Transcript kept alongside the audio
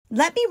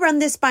Let me run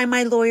this by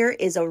my lawyer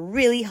is a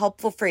really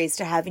helpful phrase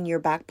to have in your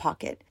back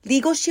pocket.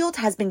 Legal Shield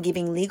has been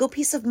giving legal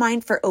peace of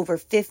mind for over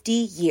 50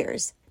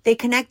 years. They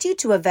connect you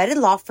to a vetted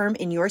law firm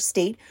in your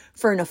state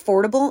for an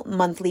affordable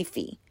monthly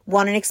fee.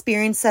 Want an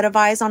experienced set of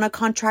eyes on a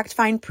contract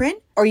fine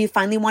print? Or you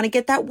finally want to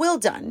get that will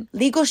done?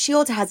 Legal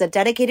Shield has a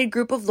dedicated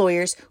group of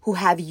lawyers who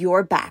have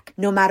your back,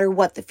 no matter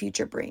what the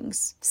future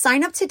brings.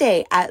 Sign up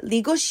today at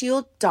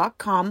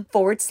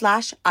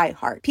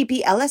LegalShield.com/iHeart.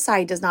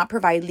 PPLSI does not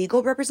provide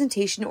legal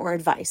representation or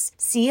advice.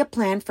 See a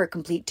plan for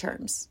complete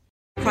terms.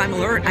 Crime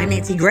Alert, I'm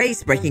Nancy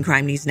Grace. Breaking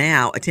crime news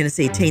now. A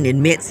Tennessee teen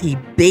admits he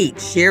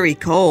beat Sherry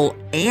Cole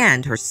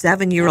and her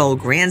 7-year-old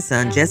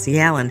grandson, Jesse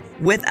Allen,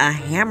 with a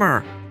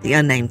hammer. The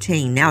unnamed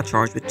teen now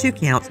charged with 2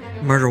 counts,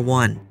 murder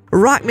 1.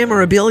 Rock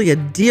memorabilia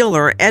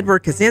dealer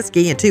Edward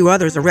Kaczynski and 2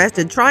 others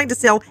arrested trying to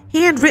sell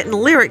handwritten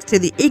lyrics to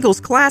the Eagles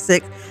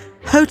classic,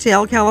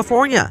 Hotel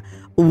California.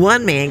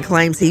 One man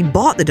claims he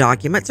bought the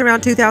documents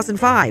around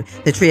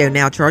 2005. The trio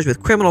now charged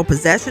with criminal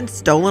possession,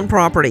 stolen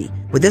property.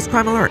 With this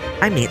Crime Alert,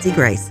 I'm Nancy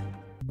Grace.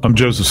 I'm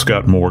Joseph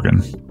Scott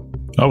Morgan.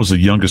 I was the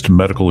youngest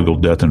medical legal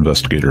death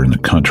investigator in the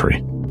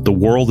country. The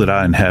world that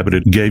I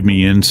inhabited gave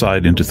me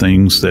insight into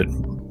things that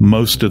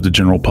most of the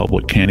general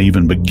public can't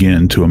even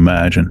begin to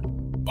imagine.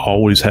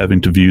 Always having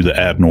to view the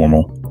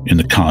abnormal in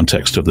the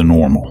context of the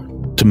normal,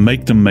 to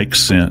make them make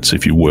sense,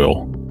 if you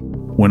will.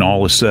 When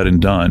all is said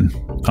and done,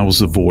 I was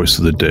the voice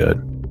of the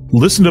dead.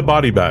 Listen to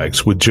Body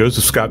Bags with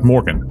Joseph Scott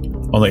Morgan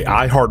on the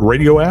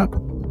iHeartRadio app,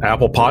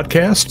 Apple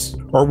Podcasts,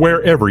 or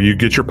wherever you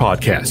get your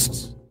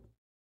podcasts.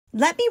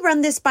 Let me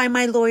run this by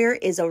my lawyer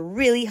is a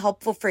really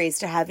helpful phrase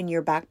to have in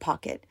your back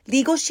pocket.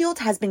 Legal Shield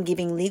has been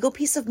giving legal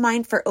peace of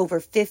mind for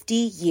over 50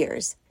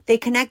 years. They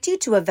connect you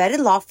to a vetted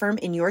law firm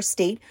in your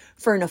state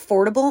for an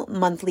affordable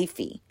monthly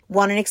fee.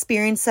 Want an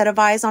experienced set of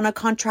eyes on a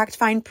contract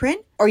fine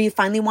print? Or you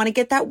finally want to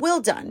get that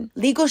will done?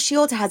 Legal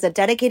Shield has a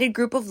dedicated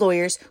group of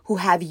lawyers who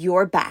have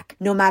your back,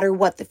 no matter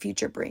what the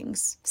future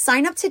brings.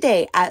 Sign up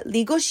today at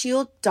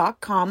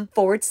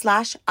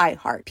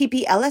LegalShield.com/iHeart.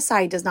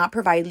 PPLSI does not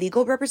provide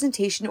legal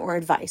representation or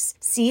advice.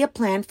 See a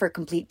plan for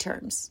complete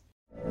terms.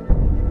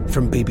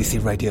 From BBC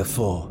Radio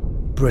 4,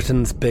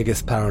 Britain's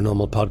biggest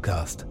paranormal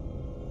podcast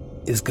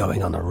is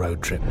going on a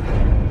road trip.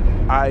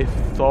 I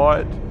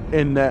thought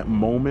in that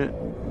moment,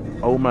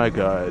 oh my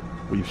God,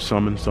 we've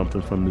summoned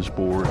something from this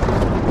board.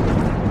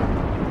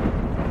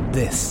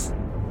 This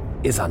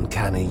is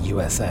Uncanny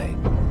USA.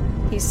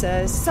 He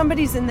says,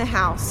 somebody's in the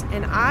house,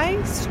 and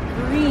I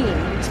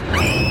screamed.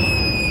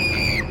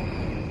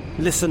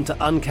 Listen to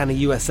Uncanny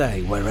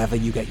USA wherever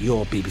you get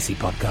your BBC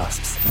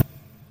podcasts,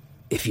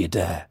 if you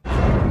dare.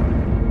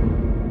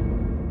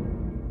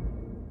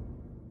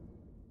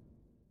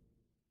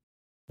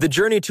 The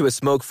journey to a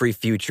smoke-free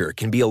future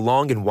can be a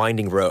long and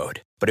winding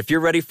road. But if you're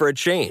ready for a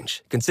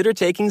change, consider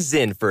taking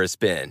Zyn for a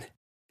spin.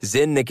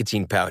 Zyn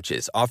nicotine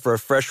pouches offer a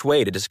fresh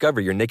way to discover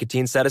your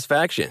nicotine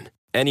satisfaction.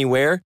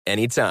 Anywhere,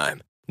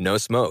 anytime. No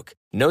smoke,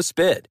 no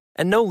spit,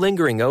 and no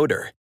lingering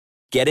odor.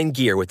 Get in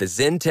gear with the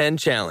Zyn 10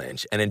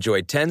 Challenge and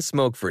enjoy 10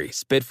 smoke-free,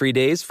 spit-free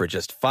days for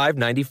just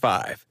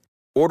 $5.95.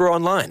 Order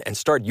online and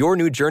start your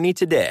new journey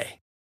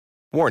today.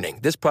 Warning,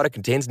 this product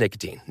contains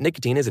nicotine.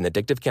 Nicotine is an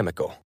addictive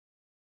chemical.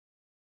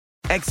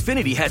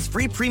 Xfinity has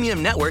free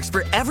premium networks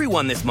for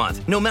everyone this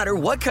month, no matter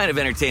what kind of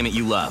entertainment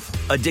you love.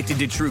 Addicted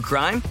to true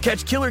crime?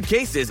 Catch killer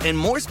cases and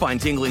more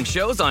spine-tingling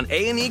shows on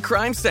A&E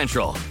Crime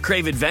Central.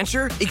 Crave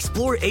adventure?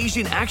 Explore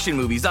Asian action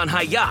movies on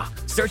Hi-YAH.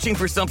 Searching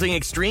for something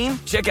extreme?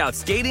 Check out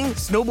skating,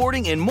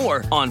 snowboarding, and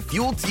more on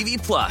Fuel TV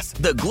Plus,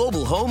 the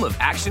global home of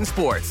action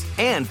sports.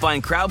 And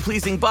find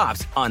crowd-pleasing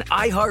bops on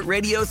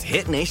iHeartRadio's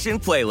Hit Nation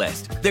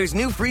playlist. There's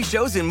new free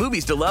shows and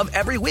movies to love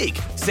every week.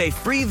 Say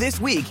free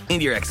this week in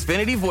your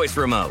Xfinity voice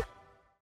remote.